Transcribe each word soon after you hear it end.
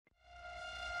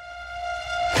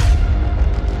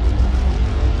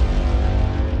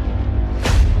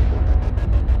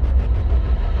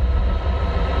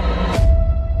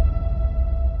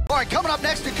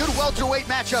welterweight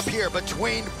matchup here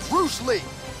between Bruce Lee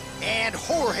and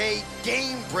Jorge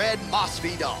Gamebred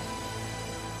Masvidal.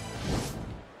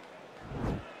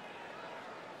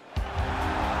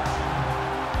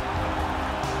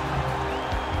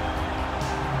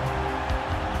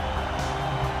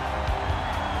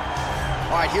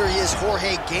 All right, here he is,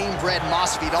 Jorge Gamebred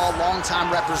Masvidal,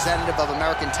 longtime representative of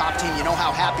American Top Team. You know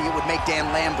how happy it would make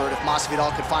Dan Lambert if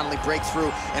Masvidal could finally break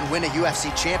through and win a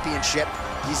UFC championship.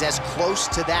 He's as close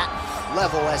to that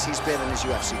level as he's been in his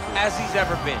UFC career. As he's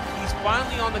ever been. He's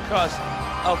finally on the cusp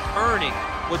of earning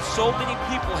what so many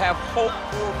people have hoped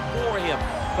for him.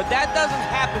 But that doesn't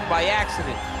happen by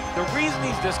accident. The reason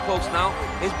he's this close now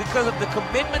is because of the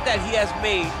commitment that he has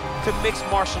made to mixed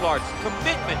martial arts,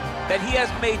 commitment that he has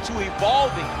made to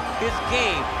evolving his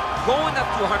game, going up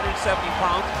to 170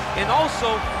 pounds, and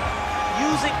also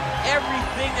using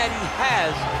everything that he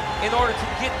has in order to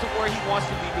get to where he wants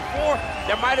to be. Before,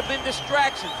 there might have been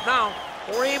distractions. Now,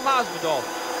 Jorge Masvidal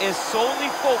is solely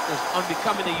focused on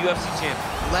becoming a UFC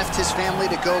champion. Left his family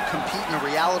to go compete in a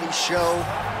reality show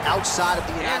outside of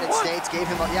the United States. Gave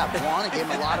him, won. It gave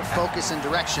him a lot of focus and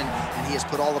direction, and he has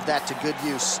put all of that to good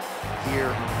use here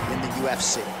in the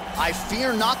UFC. I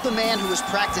fear not the man who has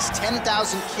practiced 10,000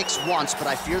 kicks once, but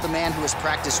I fear the man who has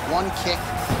practiced one kick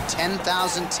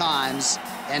 10,000 times.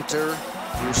 Enter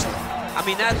Bruce Lee. I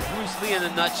mean, that's Bruce Lee in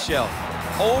a nutshell.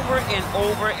 Over and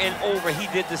over and over, he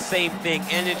did the same thing,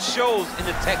 and it shows in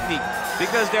the technique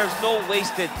because there's no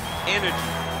wasted energy.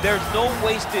 There's no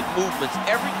wasted movements.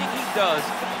 Everything he does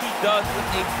with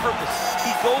a purpose.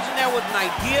 He goes in there with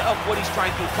an idea of what he's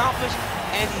trying to accomplish,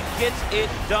 and he gets it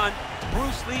done.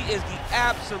 Bruce Lee is the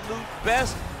absolute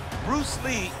best. Bruce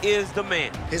Lee is the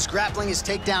man. His grappling, his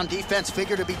takedown defense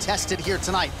figure to be tested here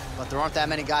tonight, but there aren't that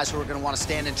many guys who are going to want to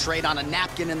stand and trade on a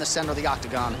napkin in the center of the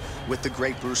octagon with the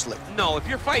great Bruce Lee. No, if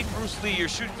you're fighting Bruce Lee, you're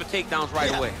shooting for takedowns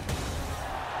right away.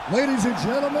 Ladies and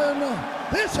gentlemen,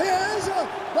 this is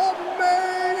the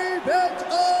main event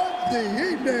of the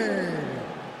evening.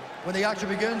 When the action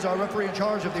begins, our referee in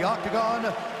charge of the octagon,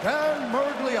 Dan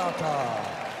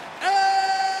Mergliata.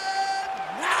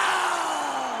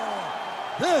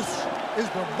 This is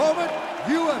the moment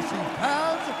UFC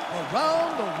fans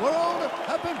around the world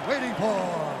have been waiting for.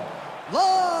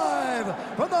 Live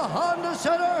from the Honda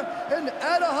Center in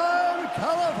Anaheim,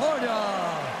 California.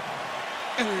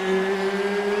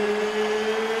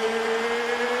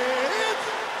 It's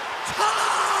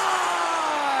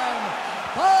time!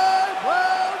 5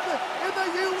 rounds in the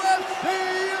UFC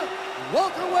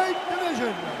welterweight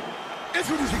division.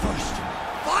 Introducing first,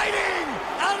 fighting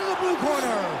out of the blue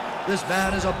corner. This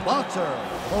man is a boxer,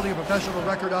 holding a professional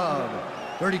record of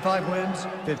 35 wins,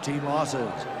 15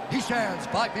 losses. He stands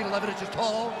 5 feet 11 inches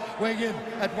tall, weighing in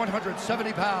at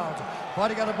 170 pounds.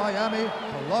 Fighting out of Miami,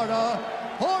 Florida,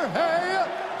 Jorge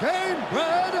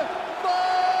Gamebred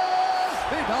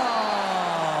Masvidal.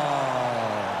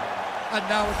 And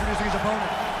now introducing his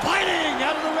opponent, fighting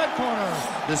out of the red corner.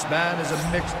 This man is a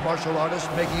mixed martial artist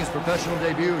making his professional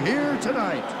debut here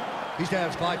tonight. He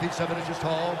stands 5 feet 7 inches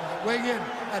tall, weighing in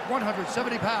at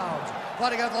 170 pounds.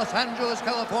 Fighting out of Los Angeles,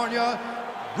 California,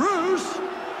 Bruce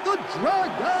the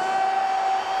Dragon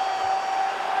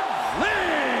Lee!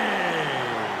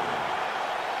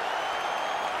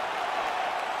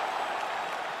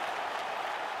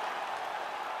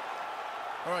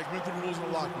 All right, commit to the rules in the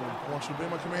locker room. I want you to obey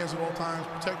my commands at all times,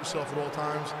 protect yourself at all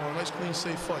times. I want a nice, clean,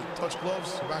 safe fight. Touch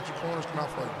gloves, back your corners, come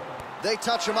out fighting. They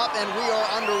touch him up, and we are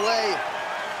underway.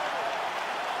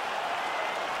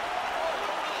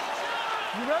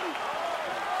 You ready? You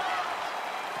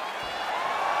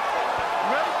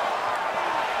ready?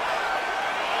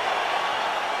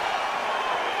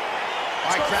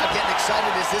 All right, crowd getting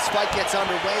excited as this fight gets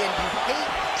underway, and you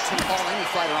hate to call any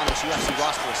fighter on this UFC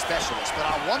roster a specialist, but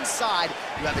on one side,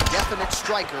 you have a definite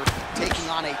striker taking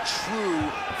on a true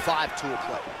 5-tool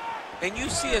player. And you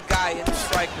see a guy in the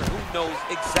striker who knows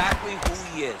exactly who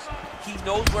he is. He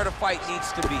knows where the fight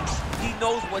needs to be. He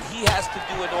knows what he has to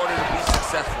do in order to be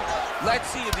successful. Let's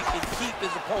see if he can keep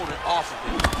his opponent off of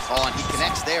him. Oh, and he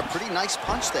connects there. Pretty nice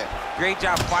punch there. Great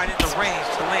job finding the range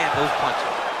to land those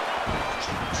punches.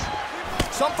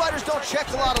 Some fighters don't check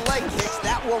a lot of leg kicks.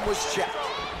 That one was checked.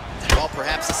 Well,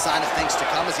 perhaps a sign of things to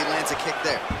come as he lands a kick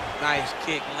there. Nice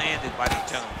kick landed by the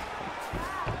gentleman.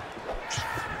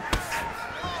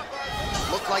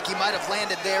 Looked like he might have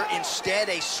landed there. Instead,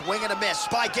 a swing and a miss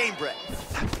by Gamebred.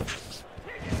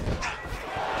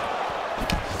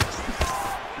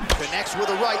 Connects with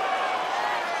a right.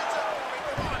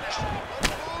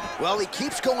 Well, he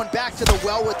keeps going back to the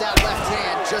well with that left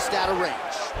hand, just out of range.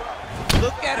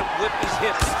 Look at him whip his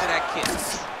hips into that kick.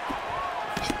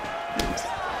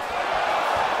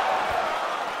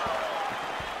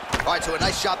 All right, so a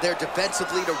nice job there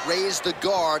defensively to raise the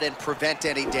guard and prevent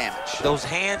any damage. Those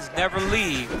hands never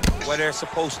leave where they're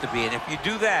supposed to be, and if you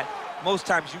do that, most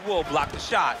times you will block the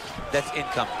shot that's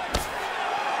incoming.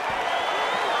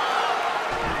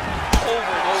 Over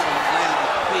and over, he's landing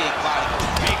with big body.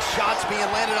 Big shots being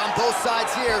landed on both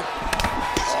sides here.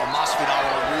 Oh, Masvidal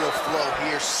on a real flow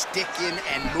here, sticking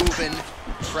and moving.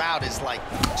 Crowd is like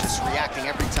just reacting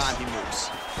every time he moves.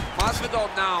 Masvidal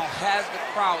now has the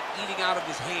crowd eating out of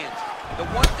his hands. The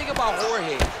one thing about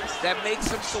Jorge that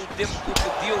makes him so difficult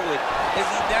to deal with is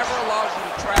he never allows you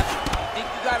to trap him. Think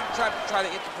you got him trapped to try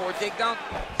to enter for a takedown,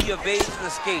 he evades and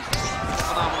escapes. He's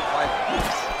a phenomenal fighter.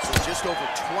 So just over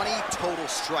 20 total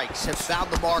strikes have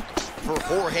found the mark for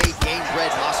Jorge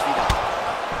Gamebred Masvidal.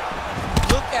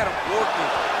 Look at him working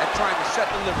at trying to shut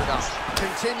the liver down.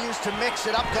 Continues to mix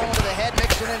it up, going to the head,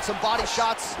 mixing in some body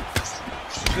shots.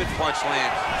 Good punch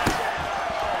lands.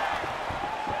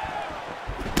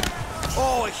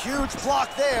 Oh, a huge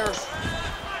block there.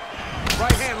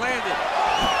 Right hand landed.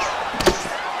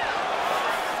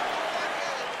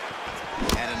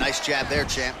 And a nice jab there,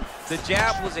 champ. The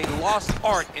jab was a lost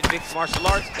art in mixed martial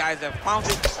arts. Guys have found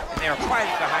it, and they're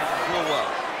fighting behind it real well.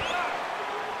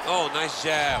 Oh, nice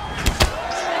jab.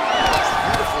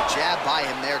 Beautiful jab by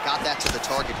him there. Got that to the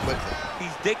target quickly.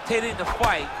 He's dictating the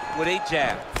fight with a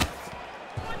jab.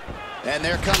 And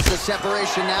there comes the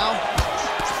separation now.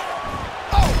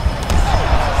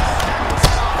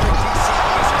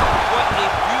 What a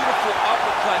beautiful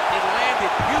uppercut. It landed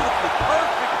beautifully.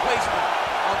 Perfect placement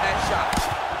on that shot.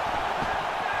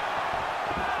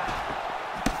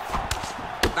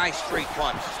 Nice straight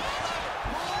punch.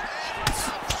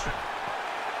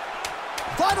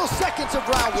 Final seconds of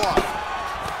round one.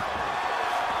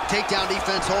 Takedown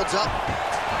defense holds up.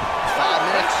 5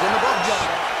 minutes in the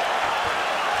books.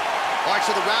 All right,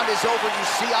 so the round is over. You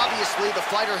see, obviously, the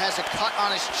fighter has a cut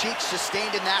on his cheek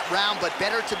sustained in that round, but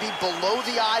better to be below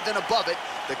the eye than above it.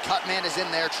 The cut man is in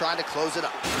there trying to close it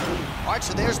up. All right,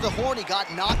 so there's the horn. He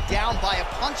got knocked down by a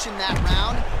punch in that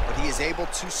round, but he is able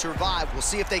to survive. We'll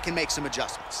see if they can make some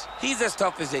adjustments. He's as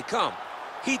tough as they come.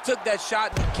 He took that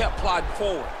shot and he kept plodding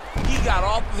forward. He got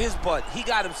off of his butt. He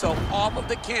got himself off of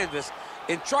the canvas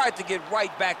and tried to get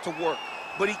right back to work.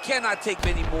 But he cannot take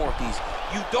many more of these.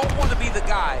 You don't want to be the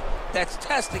guy that's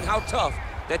testing how tough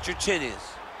that your chin is.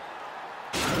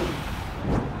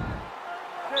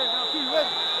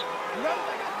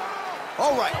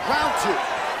 All right, round two.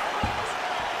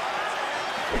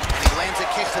 And he lands a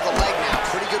kick to the leg now.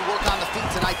 Pretty good work on the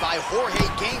feet tonight by Jorge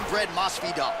Gamebred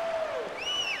Masvidal.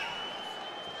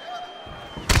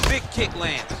 Big kick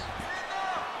lands.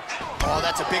 Oh,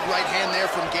 that's a big right hand there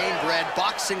from Gamebred.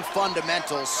 Boxing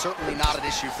fundamentals, certainly not an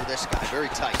issue for this guy. Very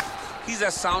tight. He's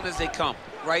as sound as they come,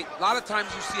 right? A lot of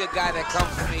times you see a guy that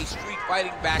comes from a street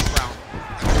fighting background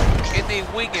and they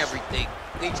wing everything.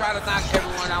 They try to knock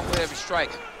everyone out with every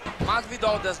strike.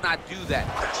 Masvidal does not do that.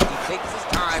 He takes his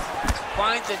time,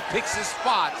 finds and picks his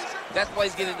spots. That's why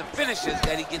he's getting the finishes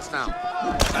that he gets now.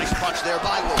 Nice punch there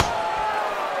by Lee.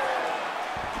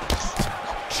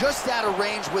 Just out of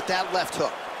range with that left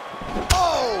hook.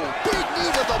 Oh, big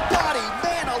knee to the body,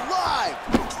 man alive.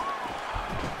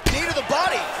 Knee to the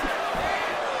body.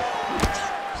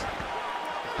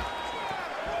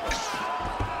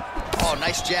 Oh,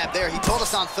 nice jab there. He told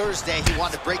us on Thursday he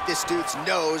wanted to break this dude's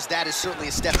nose. That is certainly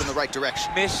a step in the right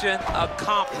direction. Mission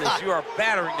accomplished. You are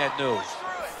battering that nose.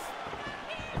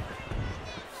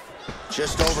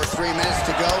 Just over 3 minutes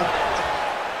to go.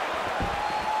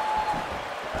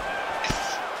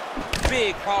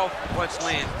 Big, powerful punch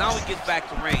lands. Now he gets back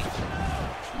to range.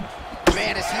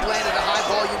 Man, as he landed a high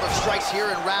volume of strikes here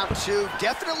in round two,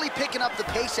 definitely picking up the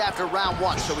pace after round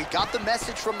one. So he got the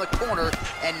message from the corner,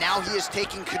 and now he is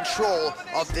taking control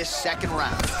of this second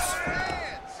round.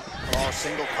 Oh,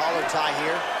 single collar tie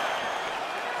here.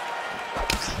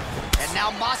 And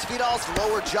now Masvidal's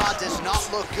lower jaw does not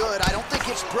look good. I don't think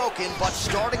it's broken, but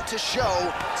starting to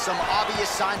show some obvious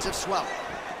signs of swelling.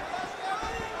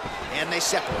 And they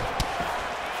separate.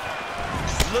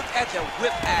 Look at the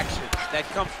whip action that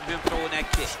comes from him throwing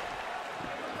that kick.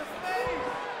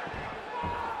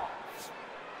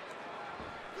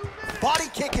 Body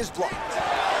kick is blocked.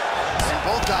 And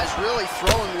both guys really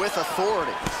throwing with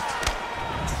authority.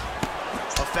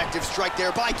 Effective strike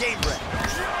there by Gamebred.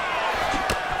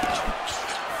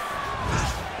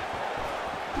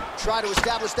 Try to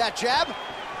establish that jab.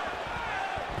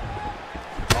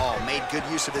 Oh, made good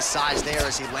use of his size there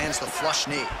as he lands the flush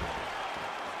knee.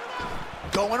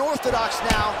 Going orthodox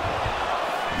now.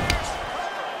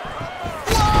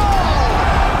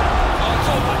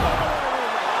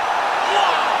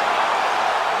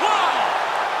 Wow!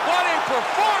 What a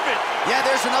performance Yeah,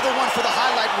 there's another one for the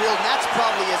highlight reel, and that's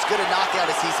probably as good a knockout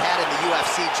as he's had in the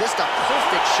UFC. Just a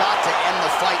perfect shot to end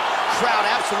the fight. Crowd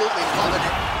absolutely loving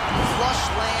it. Flush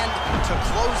land to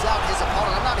close out his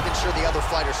opponent. I'm not even sure the other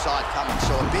fighter saw it coming,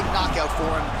 so a big knockout for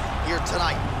him here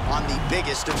tonight on the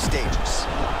biggest of stages.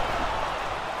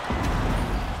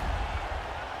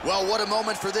 Well, what a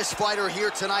moment for this fighter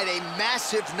here tonight. A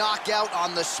massive knockout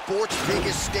on the sport's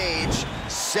biggest stage.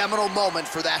 Seminal moment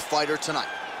for that fighter tonight.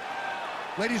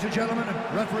 Ladies and gentlemen,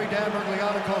 referee Dan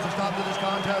Bergliano calls a stop to this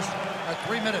contest at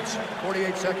 3 minutes,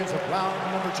 48 seconds of round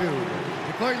number 2.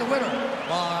 Declaring the winner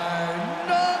by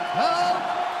knockout,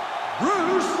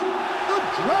 Bruce the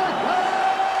Dragon